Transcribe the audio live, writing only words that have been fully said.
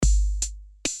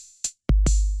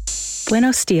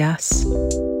Buenos dias.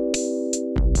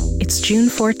 It's June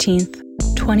 14th,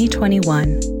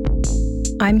 2021.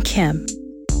 I'm Kim,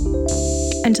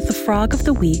 and the frog of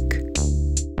the week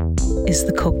is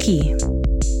the coqui.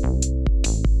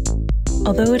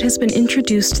 Although it has been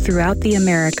introduced throughout the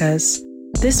Americas,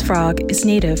 this frog is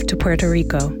native to Puerto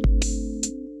Rico.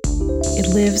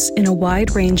 It lives in a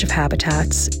wide range of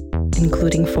habitats,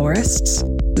 including forests,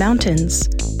 mountains,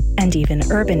 and even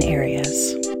urban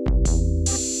areas.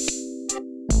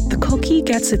 The coqui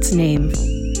gets its name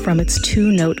from its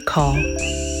two-note call.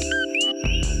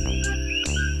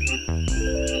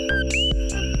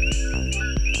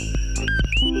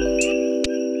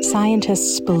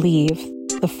 Scientists believe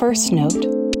the first note,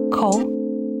 ko,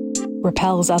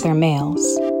 repels other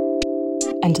males,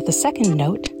 and the second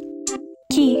note,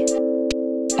 ki,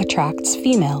 attracts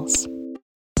females.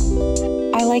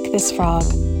 I like this frog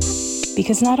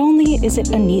because not only is it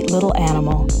a neat little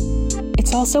animal,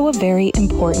 it's also a very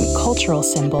important cultural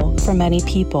symbol for many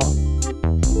people.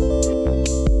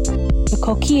 The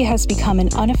coqui has become an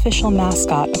unofficial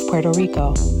mascot of Puerto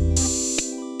Rico.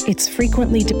 It's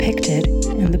frequently depicted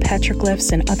in the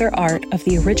petroglyphs and other art of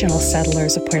the original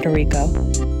settlers of Puerto Rico,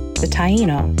 the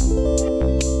Taino.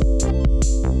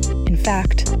 In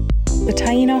fact, the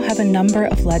Taino have a number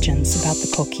of legends about the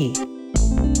coqui.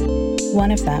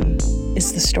 One of them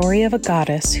is the story of a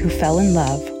goddess who fell in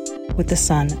love with the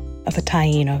son of a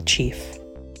Taino chief.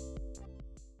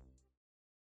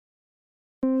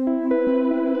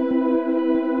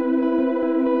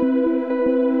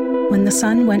 When the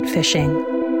son went fishing,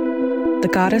 the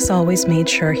goddess always made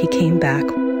sure he came back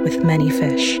with many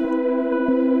fish.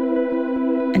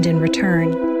 And in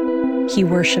return, he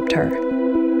worshipped her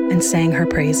and sang her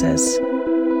praises.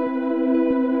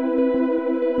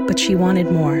 But she wanted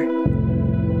more.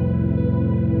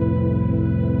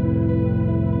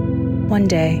 One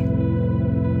day,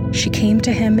 she came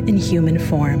to him in human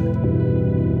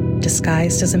form,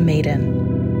 disguised as a maiden.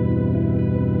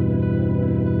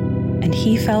 And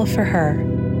he fell for her,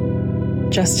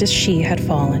 just as she had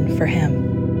fallen for him.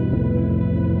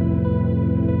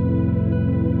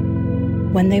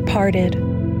 When they parted,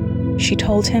 she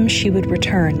told him she would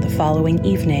return the following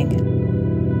evening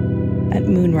at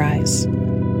moonrise.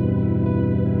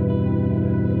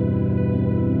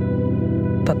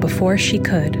 But before she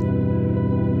could,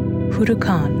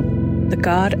 Huracan, the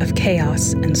god of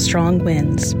chaos and strong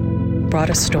winds, brought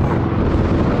a storm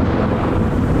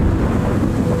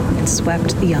and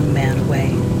swept the young man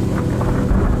away.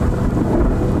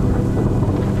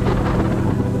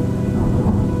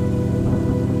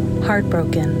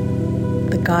 Heartbroken,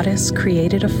 the goddess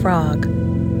created a frog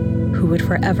who would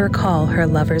forever call her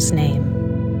lover's name,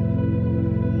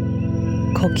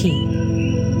 Coqui.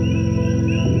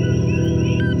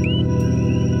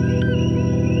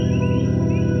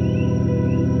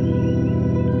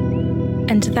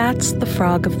 And that's the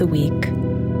frog of the week.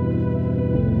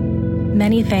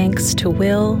 Many thanks to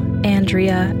Will,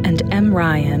 Andrea, and M.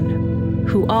 Ryan,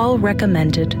 who all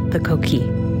recommended the coqui.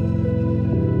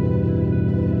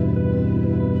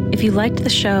 If you liked the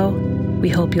show, we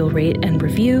hope you'll rate and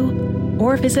review,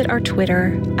 or visit our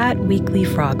Twitter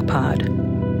 @WeeklyFrogPod.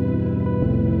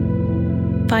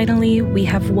 Finally, we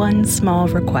have one small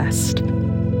request.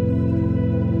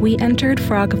 We entered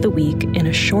Frog of the Week in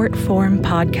a short-form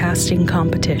podcasting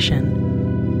competition,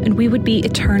 and we would be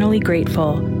eternally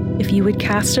grateful if you would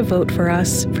cast a vote for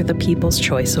us for the People's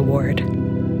Choice Award.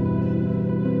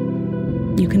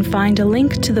 You can find a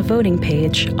link to the voting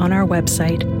page on our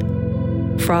website,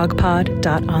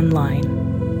 frogpod.online.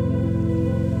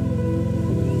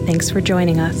 Thanks for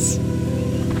joining us.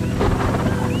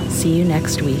 See you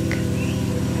next week.